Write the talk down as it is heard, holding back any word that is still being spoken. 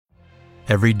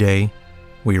Every day,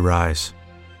 we rise,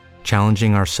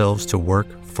 challenging ourselves to work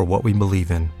for what we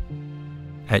believe in.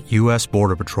 At U.S.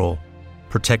 Border Patrol,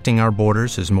 protecting our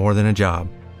borders is more than a job.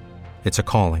 It's a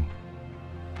calling.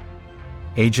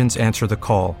 Agents answer the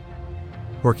call,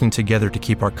 working together to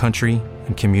keep our country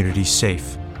and communities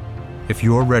safe. If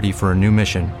you're ready for a new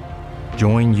mission,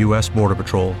 join U.S. Border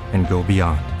Patrol and go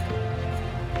beyond.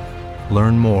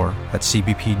 Learn more at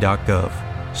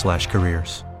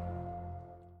cbp.gov/careers.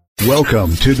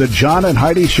 Welcome to the John and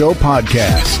Heidi Show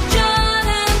podcast. John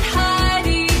and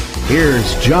Heidi.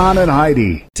 Here's John and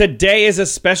Heidi. Today is a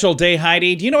special day,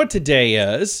 Heidi. Do you know what today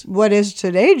is? What is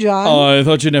today, John? Oh, I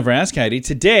thought you'd never ask, Heidi.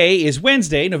 Today is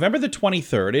Wednesday, November the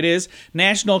 23rd. It is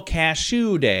National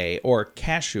Cashew Day, or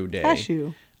Cashew Day.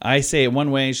 Cashew. I say it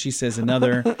one way, she says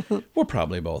another. We're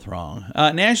probably both wrong.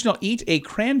 National Eat a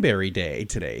Cranberry Day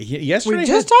today. Yesterday We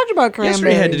just talked about cranberries.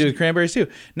 Yesterday had to do with cranberries, too.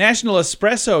 National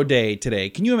Espresso Day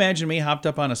today. Can you imagine me hopped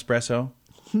up on espresso?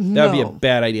 That would be a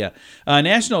bad idea.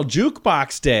 National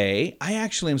Jukebox Day. I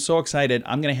actually am so excited.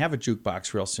 I'm going to have a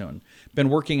jukebox real soon. Been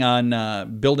working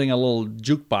on building a little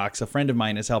jukebox. A friend of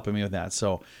mine is helping me with that.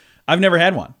 So I've never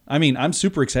had one. I mean, I'm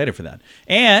super excited for that.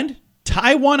 And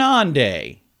Taiwan On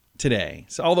Day today.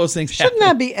 So all those things Shouldn't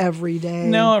that be every day?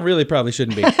 No, it really probably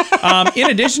shouldn't be. In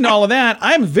addition to all of that,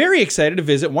 I'm very excited to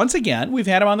visit once again. We've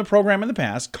had him on the program in the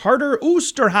past. Carter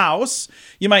Oosterhouse.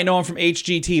 You might know him from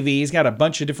HGTV. He's got a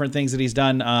bunch of different things that he's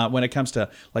done when it comes to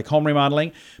like home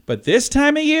remodeling. But this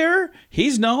time of year,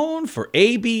 he's known for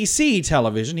ABC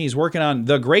television. He's working on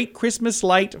The Great Christmas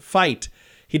Light Fight.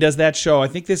 He does that show. I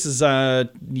think this is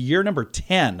year number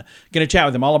 10. Going to chat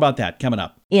with him all about that coming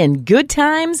up. In good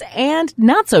times and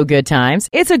not so good times,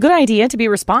 it's a good idea to be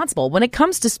responsible when it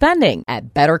comes to spending.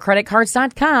 At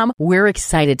BetterCreditCards.com, we're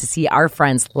excited to see our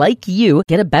friends like you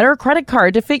get a better credit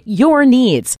card to fit your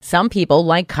needs. Some people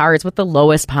like cards with the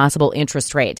lowest possible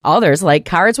interest rate. Others like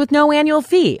cards with no annual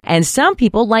fee. And some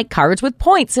people like cards with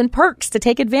points and perks to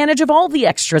take advantage of all the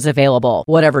extras available.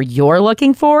 Whatever you're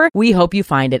looking for, we hope you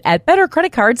find it at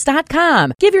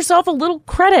BetterCreditCards.com. Give yourself a little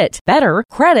credit.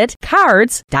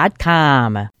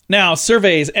 BetterCreditCards.com. Now,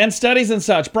 surveys and studies and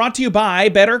such brought to you by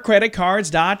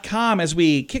BetterCreditCards.com. As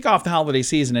we kick off the holiday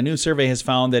season, a new survey has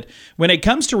found that when it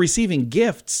comes to receiving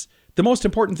gifts, the most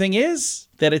important thing is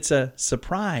that it's a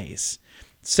surprise.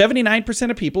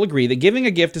 79% of people agree that giving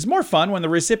a gift is more fun when the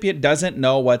recipient doesn't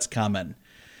know what's coming.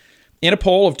 In a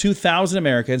poll of 2,000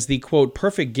 Americans, the, quote,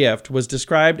 perfect gift was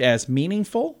described as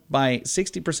meaningful by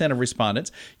 60% of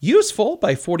respondents, useful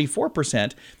by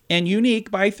 44%, and unique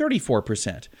by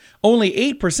 34%. Only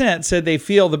 8% said they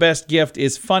feel the best gift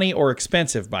is funny or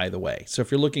expensive, by the way. So if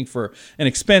you're looking for an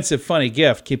expensive, funny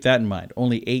gift, keep that in mind.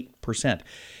 Only 8%.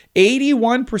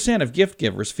 81% of gift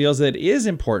givers feels that it is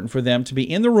important for them to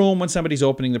be in the room when somebody's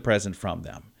opening the present from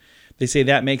them. They say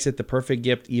that makes it the perfect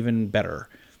gift even better.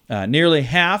 Nearly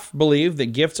half believe that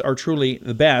gifts are truly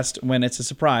the best when it's a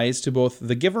surprise to both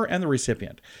the giver and the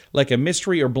recipient, like a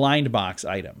mystery or blind box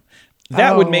item.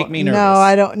 That would make me nervous. No,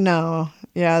 I don't know.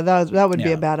 Yeah, that would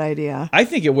be a bad idea. I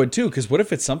think it would too, because what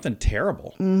if it's something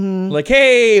terrible? Mm-hmm. Like,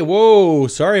 hey, whoa,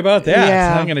 sorry about that.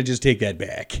 Yeah. I'm going to just take that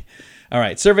back. All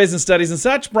right, surveys and studies and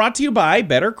such brought to you by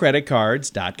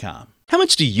BetterCreditCards.com. How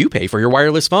much do you pay for your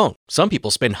wireless phone? Some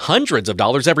people spend hundreds of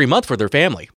dollars every month for their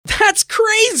family. That's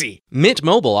crazy! Mint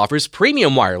Mobile offers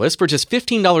premium wireless for just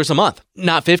 $15 a month.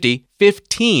 Not 50,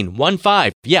 15,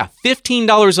 1-5. Yeah,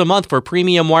 $15 a month for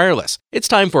premium wireless. It's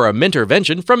time for a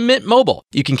Mintervention from Mint Mobile.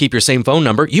 You can keep your same phone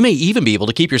number. You may even be able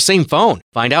to keep your same phone.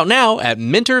 Find out now at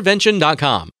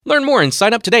Mintervention.com. Learn more and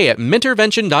sign up today at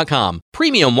Mintervention.com.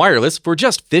 Premium wireless for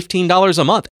just $15 a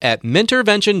month at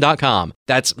Mintervention.com.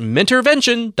 That's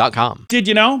Mintervention.com. Did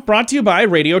you know? Brought to you by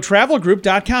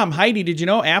RadioTravelGroup.com. Heidi, did you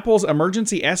know Apple's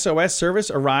emergency SOS service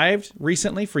arrived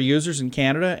recently for users in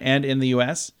Canada and in the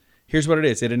U.S.? Here's what it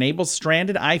is. It enables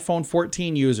stranded iPhone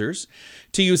 14 users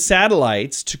to use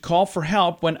satellites to call for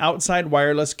help when outside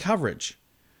wireless coverage.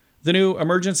 The new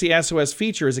emergency SOS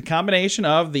feature is a combination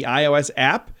of the iOS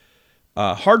app,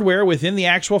 hardware within the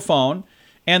actual phone,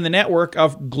 and the network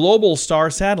of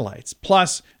Globalstar satellites,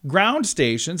 plus ground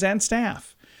stations and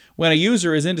staff. When a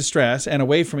user is in distress and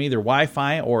away from either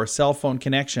Wi-Fi or cell phone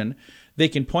connection, they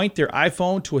can point their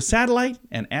iPhone to a satellite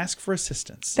and ask for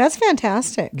assistance. That's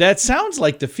fantastic. That sounds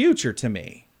like the future to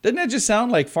me. Doesn't that just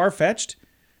sound like far-fetched?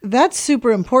 That's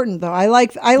super important, though. I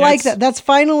like that. That's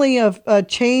finally a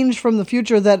change from the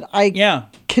future that I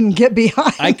can get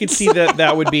behind. I could see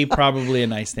that would be probably a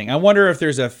nice thing. I wonder if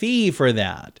there's a fee for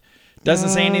that. Doesn't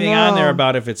say anything on there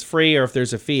about if it's free or if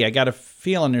there's a fee. I got a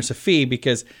feeling there's a fee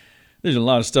because there's a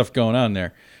lot of stuff going on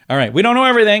there. All right, we don't know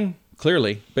everything,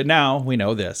 clearly, but now we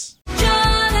know this.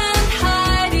 John and Heidi.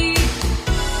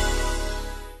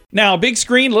 Now, big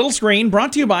screen, little screen,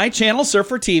 brought to you by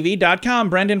ChannelSurferTV.com.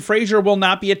 Brendan Fraser will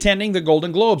not be attending the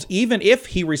Golden Globes, even if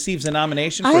he receives a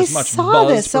nomination for as much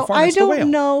buzz so performance. I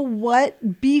don't know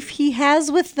what beef he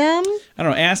has with them. I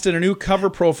don't know. Asked in a new cover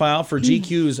profile for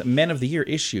GQ's Men of the Year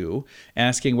issue,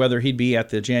 asking whether he'd be at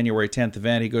the January 10th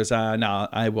event, he goes, no,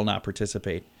 I will not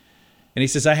participate. And he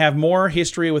says, I have more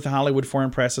history with the Hollywood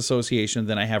Foreign Press Association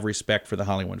than I have respect for the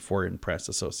Hollywood Foreign Press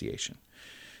Association.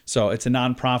 So it's a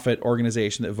nonprofit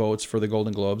organization that votes for the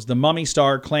Golden Globes. The Mummy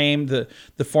star claimed the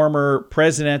former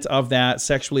president of that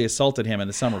sexually assaulted him in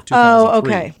the summer of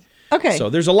 2003. Oh, okay. So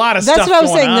there's a lot of stuff going on.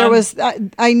 That's what I was saying. on. There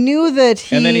was, I knew that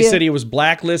he... And then he said he was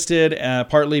blacklisted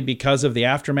partly because of the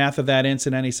aftermath of that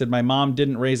incident. He said, my mom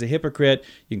didn't raise a hypocrite.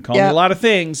 You can call me a lot of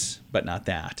things, but not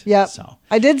that. Yeah. So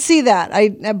I did see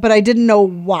that, but I didn't know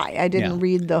why. I didn't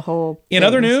read the whole In thing,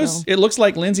 other news, it looks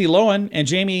like Lindsay Lohan and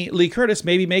Jamie Lee Curtis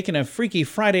may be making a Freaky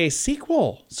Friday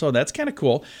sequel. So that's kind of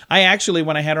cool. I actually,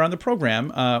 when I had her on the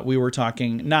program, we were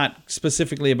talking not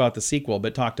specifically about the sequel,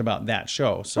 but talked about that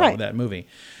show, that movie.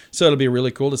 So it'll be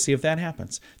really cool to see if that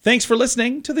happens. Thanks for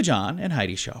listening to The John and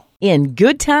Heidi Show. In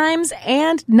good times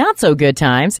and not so good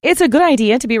times, it's a good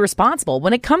idea to be responsible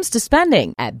when it comes to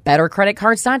spending. At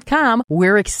BetterCreditCards.com,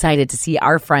 we're excited to see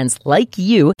our friends like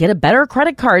you get a better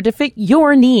credit card to fit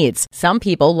your needs. Some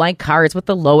people like cards with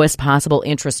the lowest possible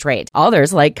interest rate.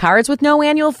 Others like cards with no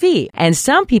annual fee. And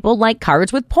some people like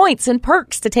cards with points and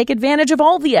perks to take advantage of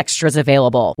all the extras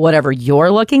available. Whatever you're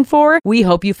looking for, we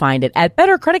hope you find it at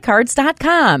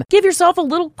BetterCreditCards.com. Give yourself a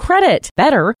little credit.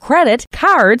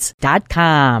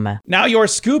 BetterCreditCards.com. Now your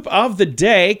scoop of the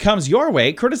day comes your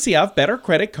way courtesy of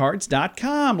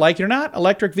BetterCreditCards.com. Like it or not,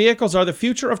 electric vehicles are the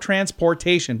future of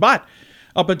transportation. But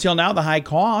up until now, the high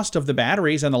cost of the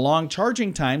batteries and the long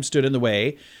charging time stood in the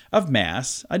way of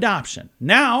mass adoption.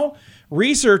 Now,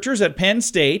 researchers at Penn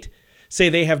State say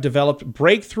they have developed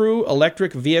breakthrough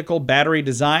electric vehicle battery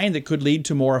design that could lead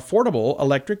to more affordable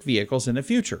electric vehicles in the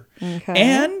future. Okay.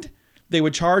 And they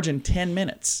would charge in 10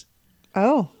 minutes.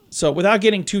 Oh. So without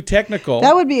getting too technical...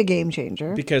 That would be a game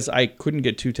changer. Because I couldn't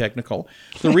get too technical.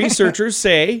 The researchers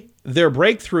say their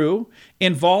breakthrough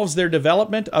involves their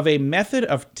development of a method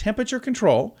of temperature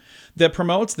control that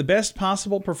promotes the best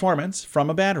possible performance from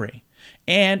a battery.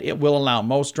 And it will allow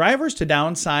most drivers to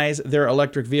downsize their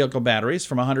electric vehicle batteries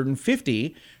from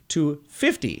 150 to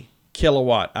 50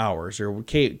 kilowatt hours, or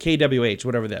kWh,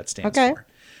 whatever that stands for.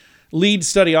 Lead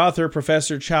study author,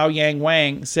 Professor Chow-Yang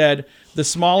Wang, said the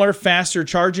smaller, faster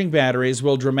charging batteries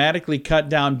will dramatically cut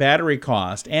down battery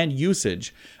cost and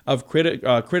usage of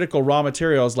critical raw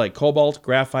materials like cobalt,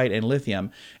 graphite, and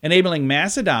lithium, enabling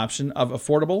mass adoption of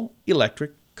affordable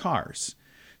electric cars.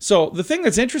 So the thing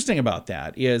that's interesting about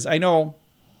that is I know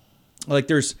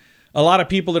there's a lot of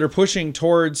people that are pushing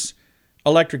towards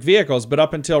electric vehicles, but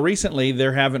up until recently,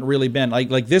 there haven't really been.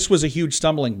 Like this was a huge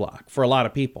stumbling block for a lot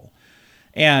of people.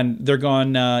 And they're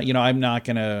going, I'm not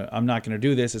gonna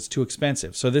do this. It's too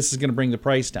expensive. So this is going to bring the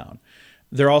price down.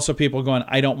 There are also people going,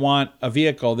 I don't want a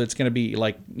vehicle that's going to be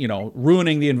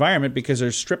ruining the environment because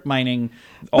they're strip mining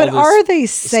all this stuff. But are they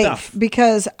safe?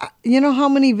 Because you know how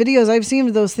many videos I've seen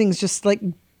of those things just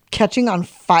catching on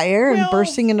fire and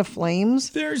bursting into flames?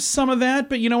 There's some of that,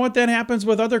 but you know what? That happens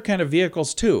with other kind of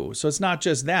vehicles too. So it's not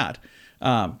just that.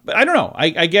 But I don't know.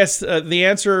 I guess the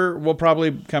answer will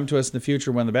probably come to us in the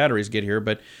future when the batteries get here.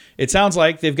 But it sounds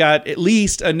like they've got at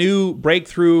least a new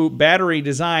breakthrough battery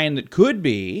design that could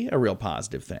be a real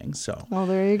positive thing. So, well,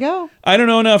 there you go. I don't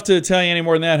know enough to tell you any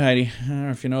more than that, Heidi. I don't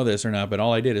know if you know this or not, but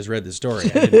all I did is read the story.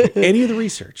 I didn't do any of the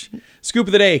research. Scoop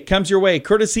of the day comes your way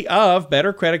courtesy of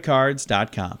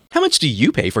BetterCreditCards.com. How much do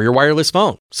you pay for your wireless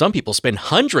phone? Some people spend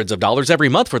hundreds of dollars every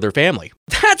month for their family.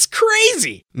 That's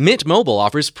crazy! Mint Mobile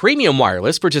offers premium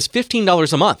wireless for just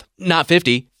 $15 a month. Not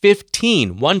 $50,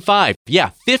 $15. Yeah,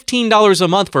 $15 a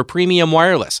month for premium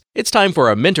wireless. It's time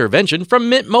for a Mintervention from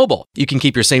Mint Mobile. You can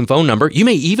keep your same phone number. You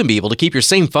may even be able to keep your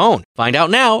same phone. Find out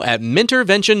now at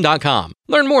Mintervention.com.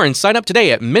 Learn more and sign up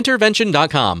today at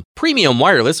Mintervention.com. Premium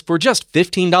wireless for just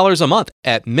 $15 a month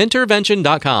at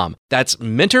Mintervention.com. That's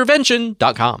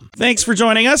Mintervention.com. Thanks for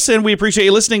joining us, and we appreciate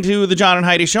you listening to The John and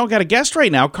Heidi Show. Got a guest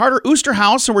right now, Carter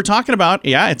Oosterhouse, and we're talking about,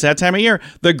 it's that time of year,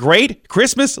 the Great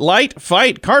Christmas Light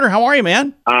Fight. Carter, how are you,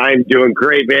 man? I'm doing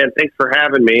great, man. Thanks for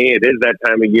having me. It is that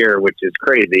time of year, which is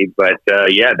crazy. everybody. But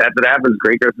that's what happens.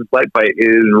 Great Christmas Light Fight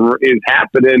is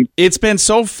happening. It's been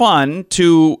so fun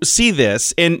to see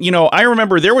this. And, I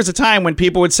remember there was a time when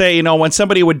people would say, when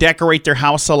somebody would decorate their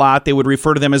house a lot, they would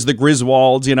refer to them as the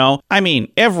Griswolds, I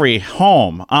mean, every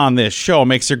home on this show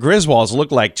makes their Griswolds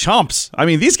look like chumps. I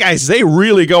mean, these guys, they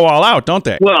really go all out, don't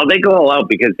they? Well, they go all out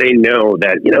because they know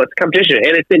that, it's competition.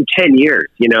 And it's been 10 years,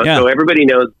 so everybody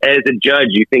knows. As a judge,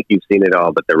 you think you've seen it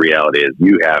all, but the reality is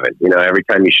you haven't. Every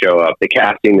time you show up, the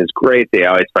casting is great. They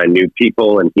always find new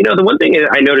people. And, the one thing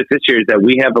I noticed this year is that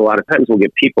we have a lot of times we'll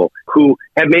get people who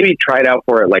have maybe tried out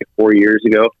for it like 4 years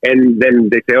ago. And then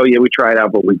they say, oh, yeah, we tried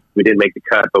out, but we didn't make the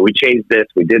cut. But we changed this,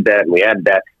 we did that, and we added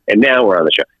that. And now we're on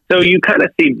the show. So you kind of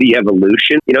see the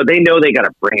evolution. They know they got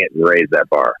to bring it and raise that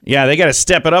bar. Yeah, they got to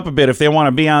step it up a bit if they want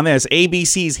to be on this.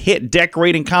 ABC's hit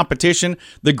decorating competition,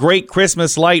 The Great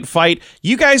Christmas Light Fight.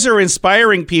 You guys are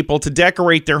inspiring people to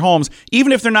decorate their homes,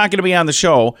 even if they're not going to be on the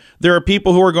show. There are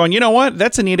people who are going, you know what?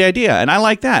 That's a neat idea, and I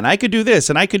like that, and I could do this,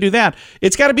 and I could do that.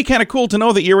 It's got to be kind of cool to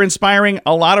know that you're inspiring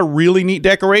a lot of really neat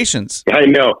decorations. I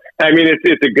know. I mean,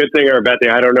 it's a good thing or a bad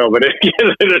thing. I don't know, but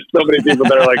there's so many people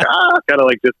that are like, kind of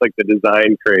like just like the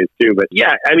design craze too. But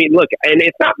yeah, I mean, look, and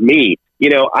it's not me.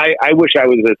 I wish I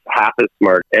was half as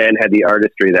smart and had the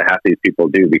artistry that half these people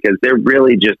do, because they're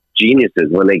really just geniuses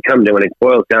when it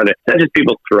boils down to, it's not just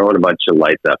people throwing a bunch of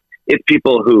lights up. It's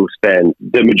people who spend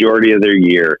the majority of their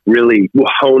year really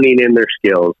honing in their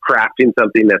skills, crafting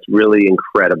something that's really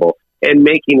incredible, and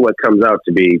making what comes out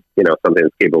to be, something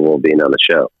that's capable of being on the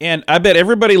show. And I bet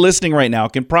everybody listening right now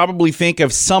can probably think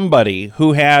of somebody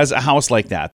who has a house like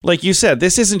that. Like you said,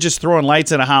 this isn't just throwing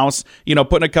lights in a house,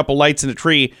 putting a couple lights in a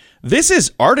tree. This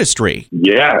is artistry.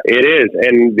 Yeah, it is.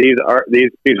 And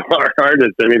these people are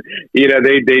artists. I mean,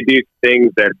 they do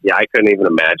things that I couldn't even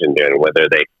imagine doing, whether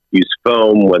they use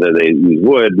foam, whether they use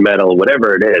wood, metal,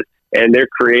 whatever it is. And they're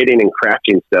creating and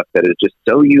crafting stuff that is just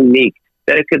so unique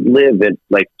that it could live at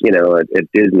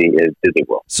Disney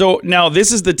World. So now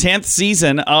this is the 10th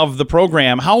season of the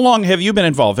program. How long have you been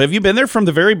involved? Have you been there from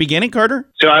the very beginning, Carter?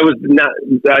 So I was not,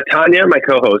 Tanya, my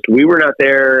co-host, we were not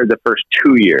there the first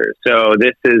 2 years. So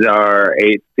this is our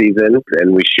 8th season,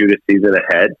 and we shoot a season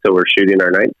ahead. So we're shooting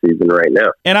our 9th season right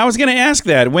now. And I was going to ask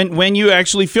that when you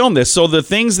actually film this. So the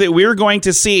things that we're going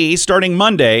to see starting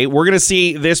Monday, we're going to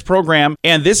see this program,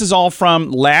 and this is all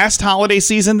from last holiday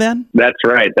season then? That's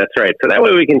right. So that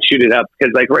way we can shoot it up,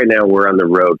 because like right now we're on the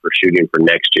road for shooting for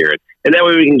next year. And that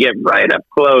way we can get right up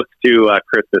close to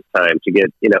Christmas time to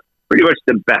get, pretty much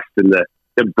the best and the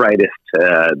brightest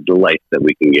lights that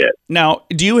we can get. Now,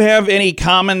 do you have any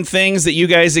common things that you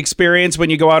guys experience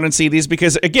when you go out and see these?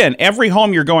 Because again, every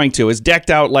home you're going to is decked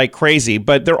out like crazy,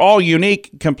 but they're all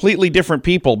unique, completely different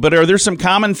people. But are there some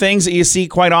common things that you see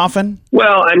quite often?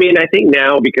 Well, I mean, I think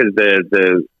now because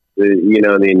the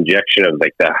injection of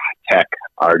like the tech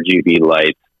RGB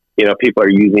lights, people are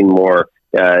using more,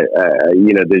 they're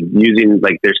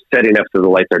setting up so the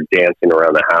lights are dancing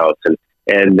around the house,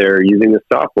 and they're using the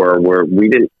software where we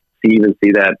didn't even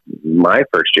see that my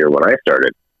first year when I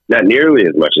started, not nearly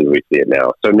as much as we see it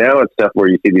now. So now it's stuff where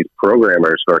you see these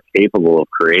programmers who are capable of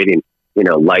creating,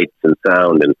 lights and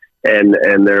sound,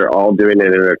 and they're all doing it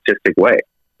in an artistic way.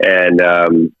 And,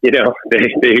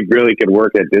 they really could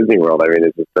work at Disney World. I mean,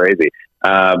 it's just crazy.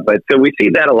 But so we see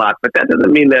that a lot, but that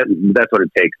doesn't mean that that's what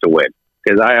it takes to win.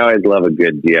 Because I always love a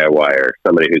good DIYer,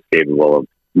 somebody who's capable of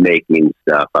making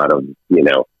stuff out of,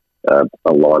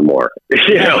 a lawnmower, and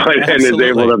is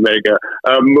able to make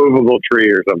a movable tree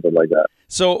or something like that.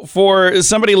 So for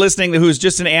somebody listening who's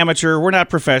just an amateur, we're not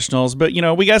professionals, but,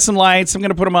 we got some lights. I'm going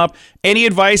to put them up. Any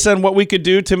advice on what we could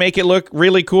do to make it look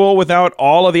really cool without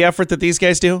all of the effort that these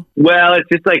guys do? Well, it's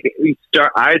just like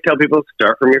I tell people,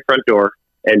 start from your front door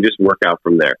and just work out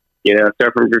from there.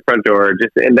 Start from your front door,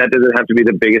 and that doesn't have to be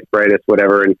the biggest, brightest,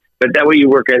 whatever. But that way you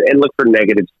work and look for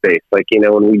negative space. Like,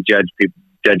 when we judge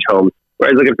homes, we're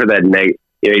always looking for that negative.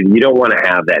 You don't want to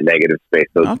have that negative space,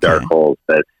 those dark holes,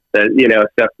 that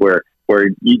stuff where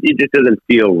it just doesn't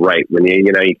feel right when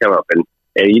you come up and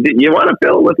you want to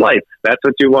fill it with lights. That's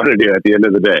what you want to do at the end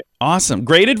of the day. Awesome.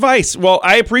 Great advice. Well,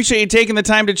 I appreciate you taking the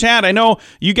time to chat. I know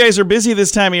you guys are busy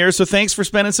this time of year, so thanks for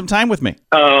spending some time with me.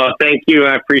 Oh, thank you.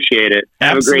 I appreciate it.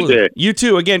 Have Absolutely. a great day. You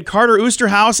too. Again, Carter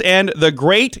Oosterhouse and The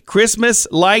Great Christmas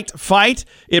Light Fight.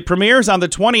 It premieres on the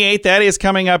 28th. That is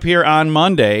coming up here on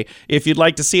Monday. If you'd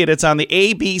like to see it, it's on the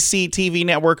ABC TV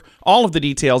network. All of the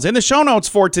details in the show notes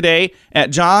for today at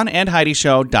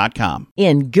johnandheidishow.com.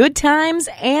 In good times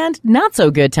and not so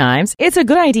good times, it's a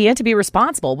good idea to be be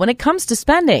responsible when it comes to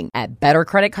spending. At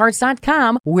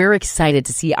bettercreditcards.com, we're excited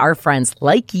to see our friends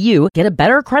like you get a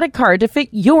better credit card to fit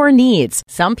your needs.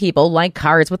 Some people like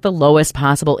cards with the lowest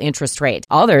possible interest rate.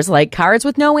 Others like cards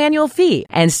with no annual fee.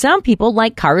 And some people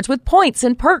like cards with points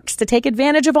and perks to take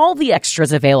advantage of all the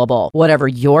extras available. Whatever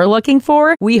you're looking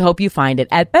for, we hope you find it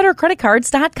at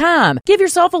bettercreditcards.com. Give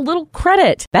yourself a little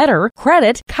credit.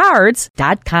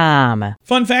 Bettercreditcards.com.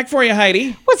 Fun fact for you,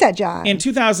 Heidi. What's that, John? In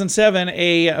 2007,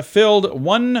 a filled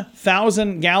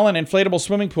 1,000-gallon inflatable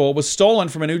swimming pool was stolen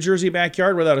from a New Jersey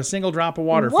backyard without a single drop of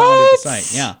water found at the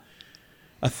site. Yeah.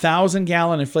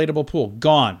 1,000-gallon inflatable pool.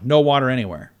 Gone. No water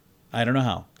anywhere. I don't know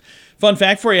how. Fun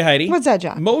fact for you, Heidi. What's that,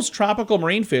 John? Most tropical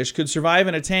marine fish could survive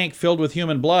in a tank filled with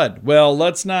human blood. Well,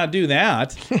 let's not do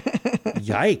that.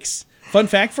 Yikes. Fun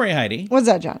fact for you, Heidi. What's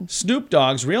that, John? Snoop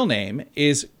Dogg's real name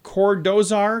is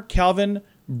Cordozar Calvin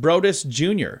Brodus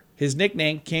Jr. His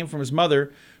nickname came from his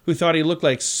mother, who thought he looked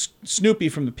like Snoopy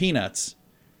from the Peanuts.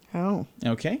 Oh.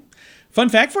 Okay. Fun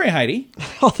fact for you, Heidi.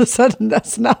 All of a sudden,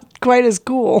 that's not quite as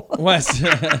cool. Wes.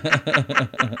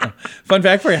 Fun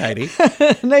fact for you, Heidi.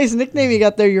 Nice nickname you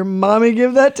got there. Your mommy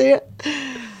give that to you?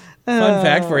 Fun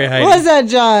fact for you, Heidi. What's that,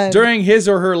 John? During his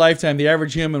or her lifetime, the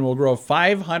average human will grow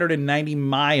 590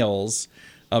 miles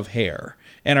of hair.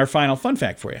 And our final fun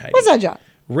fact for you, Heidi. What's that, John?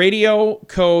 Radio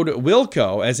code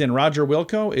Wilco, as in Roger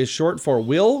Wilco, is short for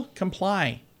will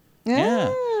comply.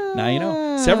 Yeah. Now you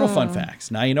know. Several fun facts.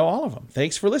 Now you know all of them.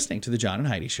 Thanks for listening to The John and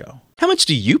Heidi Show. How much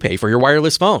do you pay for your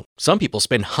wireless phone? Some people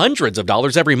spend hundreds of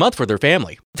dollars every month for their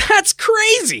family. That's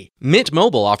crazy! Mint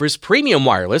Mobile offers premium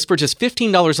wireless for just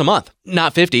 $15 a month.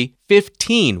 Not $50,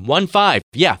 $15.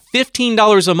 Yeah,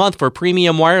 $15 a month for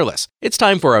premium wireless. It's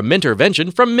time for a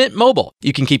Mintervention from Mint Mobile.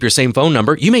 You can keep your same phone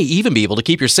number. You may even be able to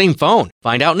keep your same phone.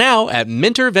 Find out now at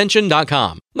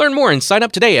Mintervention.com. Learn more and sign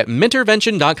up today at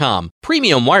Mintervention.com.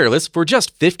 Premium wireless for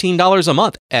just $15 a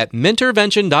month at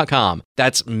Mintervention.com.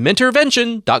 That's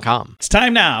Mintervention.com. It's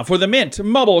time now for the Mint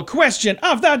Mobile question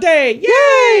of the day.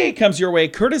 Yay! Comes your way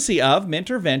courtesy of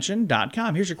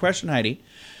Mintervention.com. Here's your question, Heidi.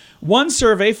 One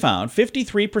survey found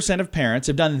 53% of parents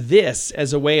have done this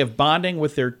as a way of bonding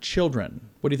with their children.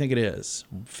 What do you think it is?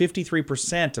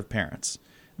 53% of parents.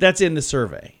 That's in the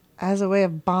survey. As a way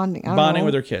of bonding. Bonding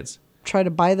with their kids. Try to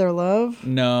buy their love?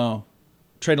 No.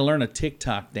 Try to learn a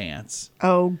TikTok dance.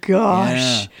 Oh,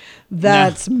 gosh. Yeah.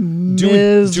 That's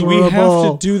miserable. Do we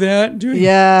have to do that?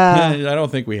 Yeah. I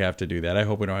don't think we have to do that. I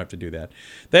hope we don't have to do that.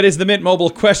 That is the Mint Mobile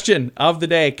question of the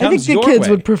day. I think the kids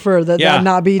would prefer that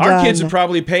not be done. Our kids would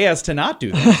probably pay us to not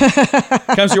do that.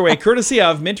 Comes your way courtesy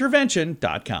of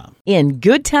Mintervention.com. In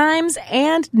good times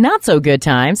and not so good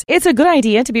times, it's a good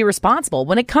idea to be responsible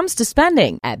when it comes to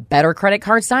spending. At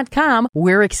bettercreditcards.com,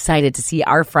 we're excited to see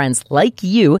our friends like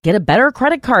you get a better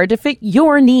credit card to fit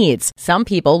your needs. Some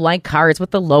people like cards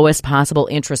with the lowest possible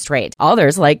interest rate.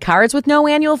 Others like cards with no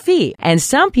annual fee. And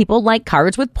some people like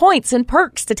cards with points and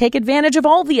perks to take advantage of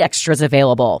all the extras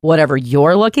available. Whatever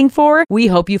you're looking for, we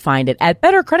hope you find it at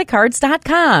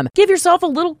bettercreditcards.com. Give yourself a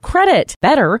little credit.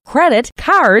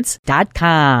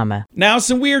 Bettercreditcards.com. Now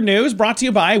some weird news brought to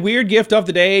you by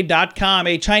WeirdGiftOfTheDay.com.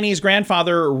 A Chinese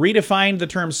grandfather redefined the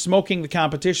term smoking the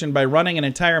competition by running an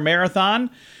entire marathon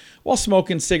while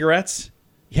smoking cigarettes.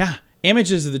 Yeah.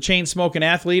 Images of the chain-smoking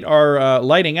athlete are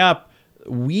lighting up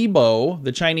Weibo,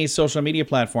 the Chinese social media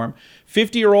platform.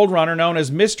 50-year-old runner known as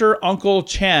Mr. Uncle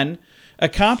Chen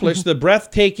accomplished the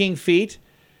breathtaking feat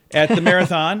at the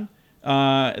marathon,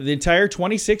 the entire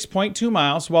 26.2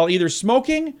 miles, while either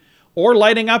smoking or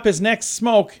lighting up his next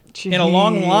smoke in a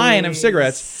long line of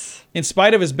cigarettes. In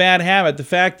spite of his bad habit, the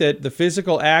fact that the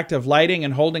physical act of lighting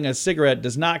and holding a cigarette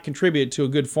does not contribute to a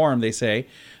good form, they say.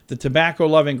 The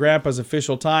tobacco-loving grandpa's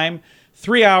official time,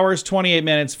 3 hours, 28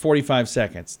 minutes, 45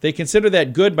 seconds. They consider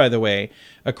that good, by the way,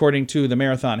 according to the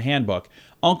Marathon Handbook.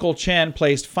 Uncle Chen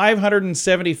placed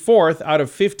 574th out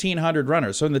of 1,500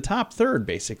 runners, so in the top third,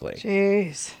 basically.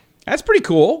 Jeez. That's pretty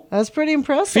cool. That's pretty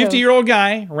impressive. 50-year-old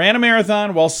guy ran a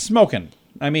marathon while smoking.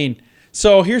 I mean,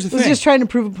 so here's the thing. He's just trying to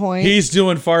prove a point. He's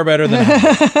doing far better than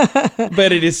I am.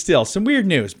 But it is still some weird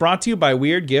news brought to you by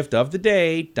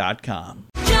WeirdGiftOfTheDay.com.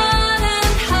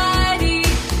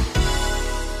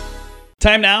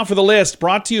 Time now for the list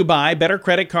brought to you by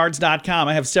BetterCreditCards.com.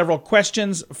 I have several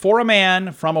questions for a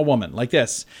man from a woman, like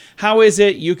this. How is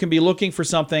it you can be looking for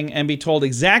something and be told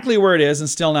exactly where it is and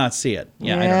still not see it?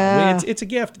 Yeah. I know. It's a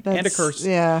gift and a curse.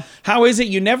 Yeah. How is it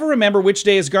you never remember which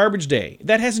day is garbage day?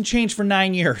 That hasn't changed for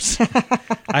 9 years.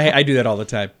 I do that all the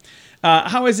time.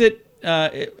 How is it?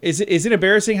 Is it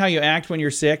embarrassing how you act when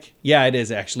you're sick? Yeah, it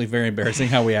is actually very embarrassing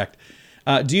how we act.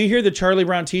 Do you hear the Charlie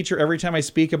Brown teacher every time I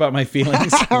speak about my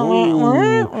feelings? Ooh,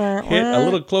 hit a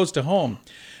little close to home.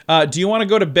 Do you want to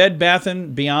go to Bed Bath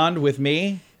 & Beyond with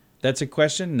me? That's a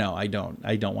question? No, I don't.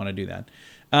 I don't want to do that.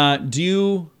 Do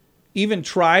you even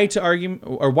try to argue,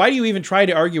 or why do you even try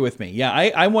to argue with me? Yeah,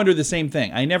 I wonder the same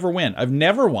thing. I never win. I've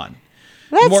never won.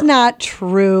 That's not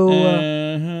true.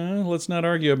 Let's not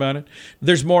argue about it.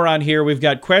 There's more on here. We've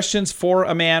got questions for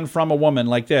a man from a woman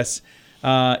like this.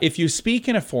 If you speak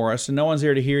in a forest and no one's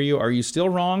there to hear you, are you still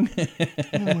wrong?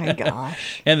 Oh my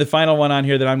gosh. And the final one on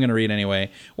here that I'm going to read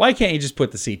anyway. Why can't you just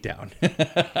put the seat down?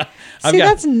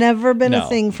 That's never been a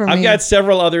thing for me. I've got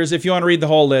several others. If you want to read the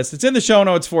whole list, it's in the show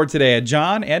notes for today at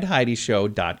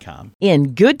johnandheidishow.com.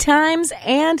 In good times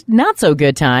and not so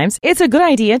good times, it's a good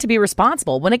idea to be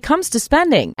responsible when it comes to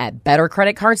spending. At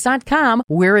bettercreditcards.com,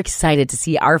 we're excited to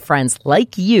see our friends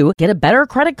like you get a better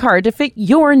credit card to fit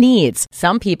your needs.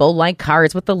 Some people like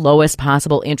cards with the lowest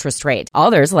possible interest rate.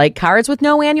 Others like cards with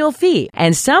no annual fee.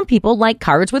 And some people like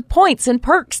cards with points and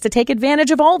perks to take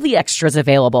advantage of all the extras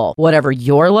available. Whatever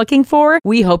you're looking for,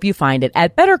 we hope you find it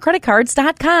at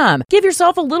bettercreditcards.com. Give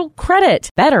yourself a little credit.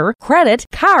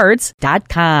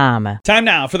 Bettercreditcards.com. Time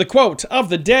now for the quote of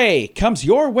the day. Comes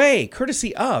your way,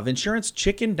 courtesy of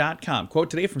insurancechicken.com. Quote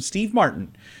today from Steve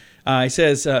Martin. He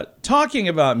says, talking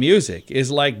about music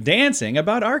is like dancing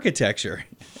about architecture.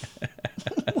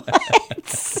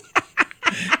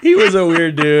 He was a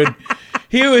weird dude.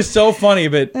 He was so funny,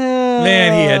 but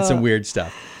man, he had some weird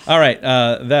stuff. All right,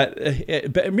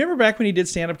 remember back when he did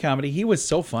stand-up comedy? He was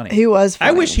so funny. He was funny.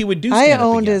 I wish he would do stand-up I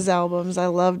owned again. his albums. I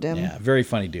loved him. Yeah, very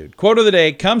funny dude. Quote of the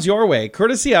day comes your way,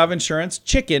 courtesy of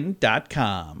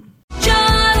insurancechicken.com.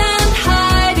 John and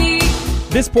Heidi.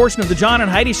 This portion of the John and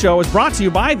Heidi Show is brought to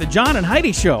you by the John and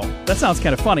Heidi Show. That sounds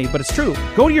kind of funny, but it's true.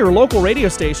 Go to your local radio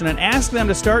station and ask them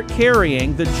to start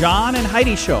carrying the John and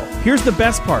Heidi Show. Here's the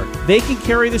best part. They can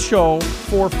carry the show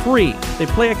for free. They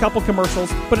play a couple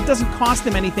commercials, but it doesn't cost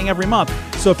them anything every month.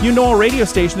 So if you know a radio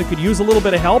station that could use a little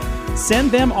bit of help,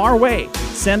 send them our way.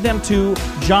 Send them to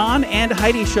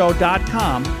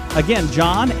johnandheidishow.com. Again,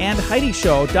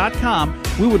 johnandheidishow.com.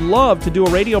 We would love to do a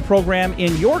radio program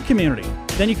in your community.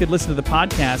 Then you could listen to the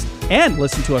podcast and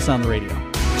listen to us on the radio.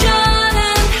 John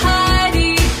and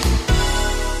Heidi.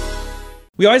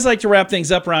 We always like to wrap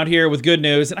things up around here with good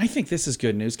news, and I think this is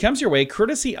good news. Comes your way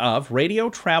courtesy of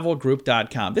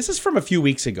radiotravelgroup.com. This is from a few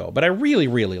weeks ago, but I really,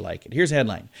 really like it. Here's a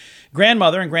headline.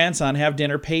 Grandmother and grandson have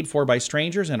dinner paid for by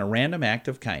strangers in a random act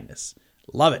of kindness.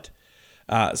 Love it.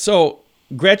 So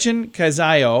Gretchen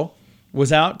Cazayo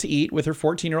was out to eat with her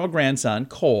 14-year-old grandson,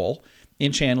 Cole,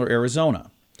 in Chandler, Arizona.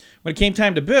 When it came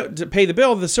time to pay the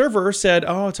bill, the server said,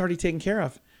 "Oh, it's already taken care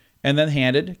of," and then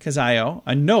handed Cazayo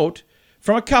a note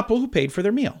from a couple who paid for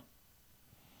their meal.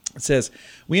 It says,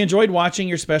 "We enjoyed watching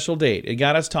your special date. It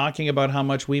got us talking about how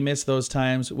much we miss those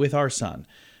times with our son,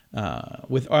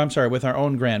 with our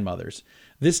own grandmothers.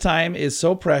 This time is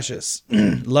so precious.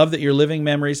 Love that you're living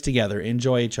memories together.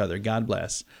 Enjoy each other. God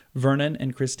bless. Vernon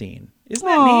and Christine." Isn't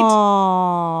that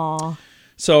neat?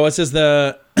 So it says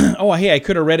oh, hey, I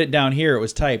could have read it down here. It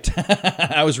was typed.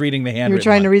 I was reading the handwriting. You were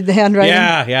trying to read the handwriting?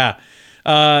 Yeah.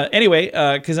 Anyway,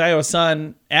 Cazayo's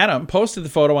son, Adam, posted the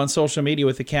photo on social media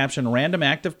with the caption, "Random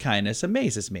act of kindness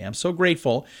amazes me. I'm so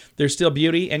grateful there's still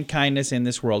beauty and kindness in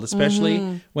this world,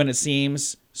 especially when it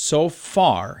seems so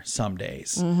far some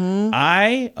days."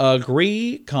 I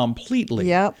agree completely.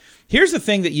 Yep. Here's the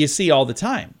thing that you see all the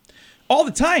time. All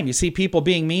the time you see people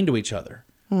being mean to each other.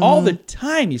 All the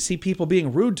time you see people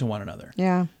being rude to one another.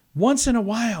 Yeah. Once in a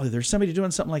while, there's somebody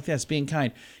doing something like this, being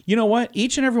kind. You know what?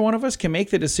 Each and every one of us can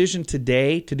make the decision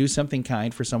today to do something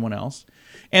kind for someone else.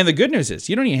 And the good news is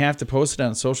you don't even have to post it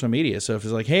on social media. So if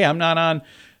it's like, hey, I'm not on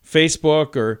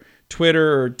Facebook or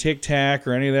Twitter or TikTok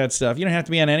or any of that stuff, you don't have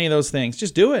to be on any of those things.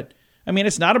 Just do it. I mean,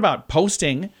 it's not about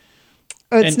posting.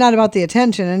 It's not about the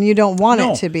attention, and you don't want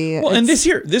it to be. Well, and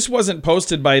this wasn't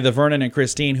posted by the Vernon and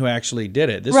Christine who actually did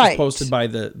it. This was posted by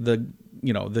the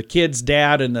kid's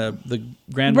dad and the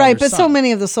grandmother's right, but son. so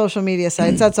many of the social media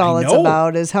sites, that's all it's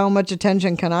about, is how much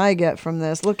attention can I get from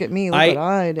this? Look at me, look what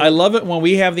I did. I love it when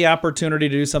we have the opportunity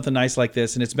to do something nice like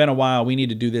this, and it's been a while. We need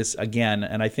to do this again,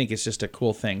 and I think it's just a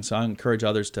cool thing. So I encourage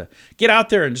others to get out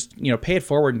there and just pay it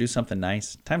forward and do something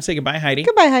nice. Time to say goodbye, Heidi.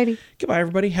 Goodbye, Heidi. Goodbye,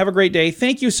 everybody. Have a great day.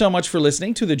 Thank you so much for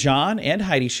listening to the John and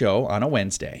Heidi Show on a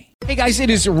Wednesday. Hey guys, it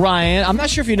is Ryan. I'm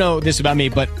not sure if you know this about me,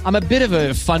 but I'm a bit of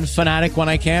a fun fanatic when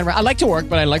I can. I like to work,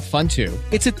 but I like fun too.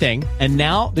 It's a thing. And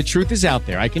now the truth is out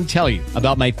there. I can tell you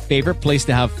about my favorite place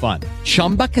to have fun.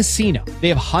 Chumba Casino. They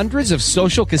have hundreds of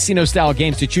social casino style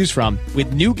games to choose from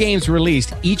with new games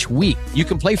released each week. You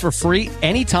can play for free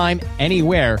anytime,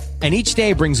 anywhere. And each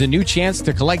day brings a new chance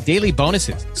to collect daily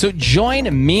bonuses. So join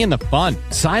me in the fun.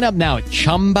 Sign up now at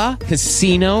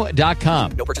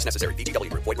ChumbaCasino.com. No purchase necessary.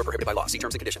 VGW. Void where prohibited by law. See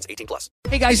terms and conditions. 18+.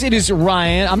 Hey guys, it is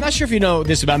Ryan. I'm not sure if you know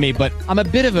this about me, but I'm a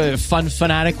bit of a fun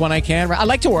fanatic when I can. I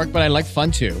like to work, but I like fun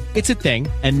too. It's a thing.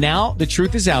 And now the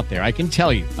truth is out there. I can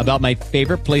tell you about my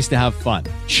favorite place to have fun.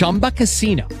 Chumba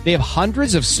Casino. They have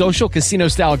hundreds of social casino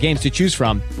style games to choose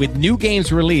from with new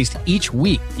games released each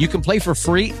week. You can play for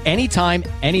free anytime,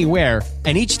 anywhere.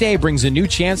 And each day brings a new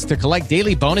chance to collect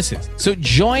daily bonuses. So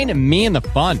join me in the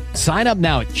fun. Sign up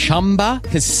now at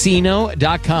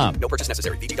ChumbaCasino.com. No purchase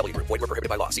necessary. VGW. Void where prohibited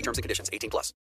by law. See terms and conditions. 18+.